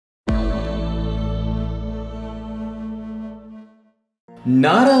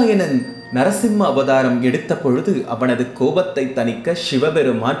நாராயணன் நரசிம்ம அவதாரம் எடுத்த பொழுது அவனது கோபத்தை தணிக்க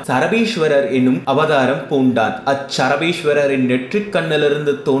சிவபெருமான் சரபீஸ்வரர் என்னும் அவதாரம் பூண்டான். அச்சரபீஸ்வரரின் நெற்றிக்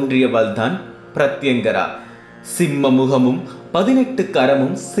கண்ணிலிருந்து தோன்றியவள்தான் பிரத்யங்கரா. சிம்ம முகமும் 18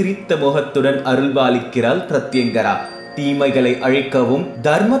 கரமும் சிரித்த முகத்துடன் அருள்பாலிக்கிறாள் பிரத்யங்கரா. தீமைகளை அழிக்கவும்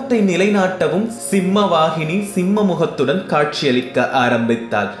தர்மத்தை நிலைநாட்டவும் சிம்மவாகினி சிம்ம முகத்துடன் காட்சியளிக்க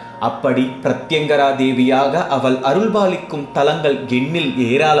ஆரம்பித்தாள். அப்படி பிரத்யங்கரா தேவியாக அவள் அருள்பாலிக்கும் தலங்கள் எண்ணில்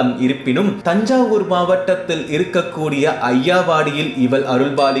ஏராளம் இருப்பினும் தஞ்சாவூர் மாவட்டத்தில் இருக்கக்கூடிய ஐயாவாடியில் இவள்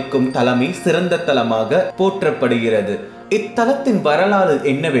அருள்பாலிக்கும் தலமே சிறந்த தலமாக போற்றப்படுகிறது. இத்தலத்தின் வரலாறு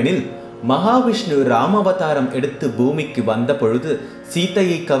என்னவெனில், மகாவிஷ்ணு ராமவதாரம் எடுத்து பூமிக்கு வந்த பொழுது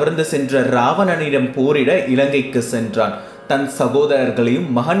சீதையை கவர்ந்து சென்ற ராவணனிடம் போரிட இலங்கைக்கு சென்றான். தன் சகோதரர்களையும்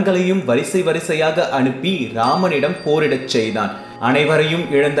மகன்களையும் வரிசையாக அனுப்பி ராமனிடம் போரிடச் செய்தான். அனைவரையும்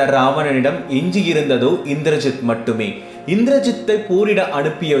இழந்த ராவணனிடம் எஞ்சியிருந்ததோ இந்திரஜித் மட்டுமே. இந்திரஜித்தை போரிட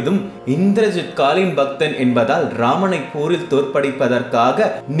அனுப்பியதும் இந்திரஜித் காலின் பக்தன் என்பதால் ராமனை போரில் தோற்கடிப்பதற்காக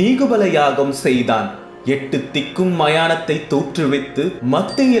நீகுபல யாகம் செய்தான். 8 திக்கும் மயானத்தை தோற்றுவித்து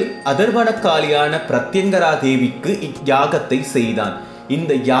மத்தியில் அதர்வனக்காலியான பிரத்யங்கரா தேவிக்கு இயாகத்தை செய்தான்.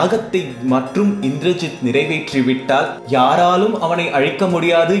 இந்த யாகத்தை மற்றும் இந்திரஜித் நிறைவேற்றிவிட்டால் யாராலும் அவனை அழிக்க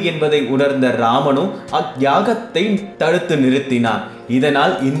முடியாது என்பதை உணர்ந்த ராமனோ அயாகத்தை தடுத்து நிறுத்தினான்.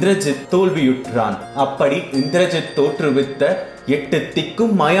 இதனால் இந்திரஜித் தோல்வியுற்றான். அப்படி இந்திரஜித் தோற்றுவித்த 8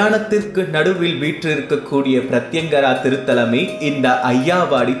 திக்கும் மயானத்திற்கு நடுவில் வீற்றிருக்கக்கூடிய பிரத்யங்கரா திருத்தலமே இந்த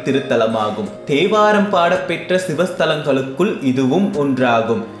ஐயாவாடி திருத்தலமாகும். தேவாரம் பாடப்பெற்ற சிவஸ்தலங்களுக்குள் இதுவும்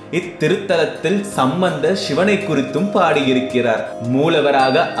ஒன்றாகும். இத்திருத்தலத்தில் சம்பந்தர் சிவனை குறித்தும் பாடியிருக்கிறார்.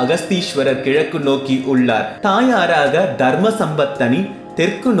 மூலவராக அகஸ்தீஸ்வரர் கிழக்கு நோக்கி உள்ளார். தாயாராக தர்ம சம்பத்தனி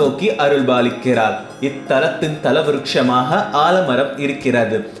தெற்கு நோக்கி அருள்பாலிக்கிறார். இத்தலத்தின் தலவிருட்சமாக ஆலமரம்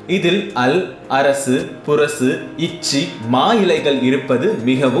இருக்கிறது. இதில் அல், அரசு, புரசு, இச்சி, மா இலைகள் இருப்பது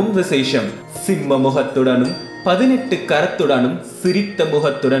மிகவும் விசேஷம். சிம்ம முகத்துடனும் 18 கரத்துடனும் சிரித்த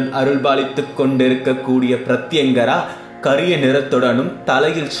முகத்துடன் அருள்பாலித்துக் கொண்டிருக்கக்கூடிய பிரத்யங்கரா கரிய நிறத்துடனும்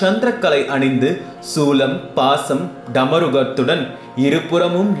தலையில் சந்திரக்கலை அணிந்து சூலம், பாசம், டமருகத்துடன்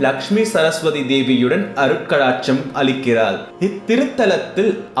இருபுறமும் லக்ஷ்மி சரஸ்வதி தேவியுடன் அருட்கடாட்சம் அளிக்கிறாள்.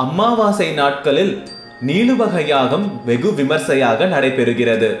 இத்திருத்தலத்தில் அமாவாசை நாட்களில் நீலுபக யாகம் வெகு விமர்சையாக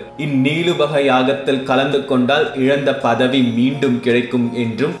நடைபெறுகிறது. இந்நீலுபக யாகத்தில் கலந்து கொண்டால் இழந்த பதவி மீண்டும் கிடைக்கும்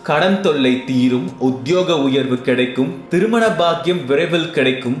என்றும், கடன் தொல்லை தீரும், உத்தியோக உயர்வு கிடைக்கும், திருமண பாக்கியம் விரைவில்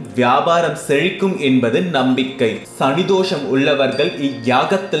கிடைக்கும், வியாபாரம் செழிக்கும் என்பது நம்பிக்கை. சனிதோஷம் உள்ளவர்கள்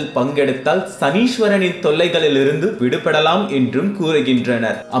இயாகத்தில் பங்கெடுத்தால் சனீஸ்வரனின் தொல்லைகளில் இருந்து விடுபடலாம் என்றும்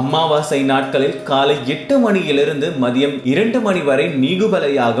கூறுகின்றனர். அமாவாசை நாட்களில் காலை 8 மணியிலிருந்து மதியம் 2 மணி வரை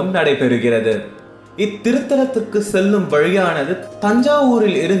நீகுபல யாகம் நடைபெறுகிறது. இத்திருத்தலத்திற்கு செல்லும் வழியானது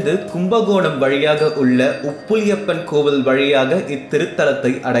தஞ்சாவூரில் இருந்து கும்பகோணம் வழியாக உள்ள உப்புலியப்பன் கோவில் வழியாக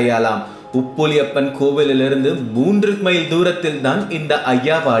இத்திருத்தலத்தை அடையலாம். உப்புலியப்பன் கோவிலிலிருந்து 3 மைல் தூரத்தில் தான் இந்த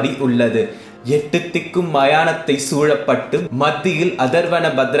ஐயாவாடி உள்ளது. 8 திக்கும் மயானத்தை சூழப்பட்டு மத்தியில் அதர்வன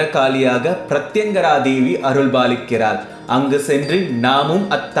பத்ரகாளியாக பிரத்யங்கரா தேவி அருள்பாலிக்கிறார். அங்கு சென்று நாமும்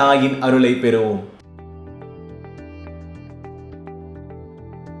அத்தாயின் அருளை பெறுவோம்.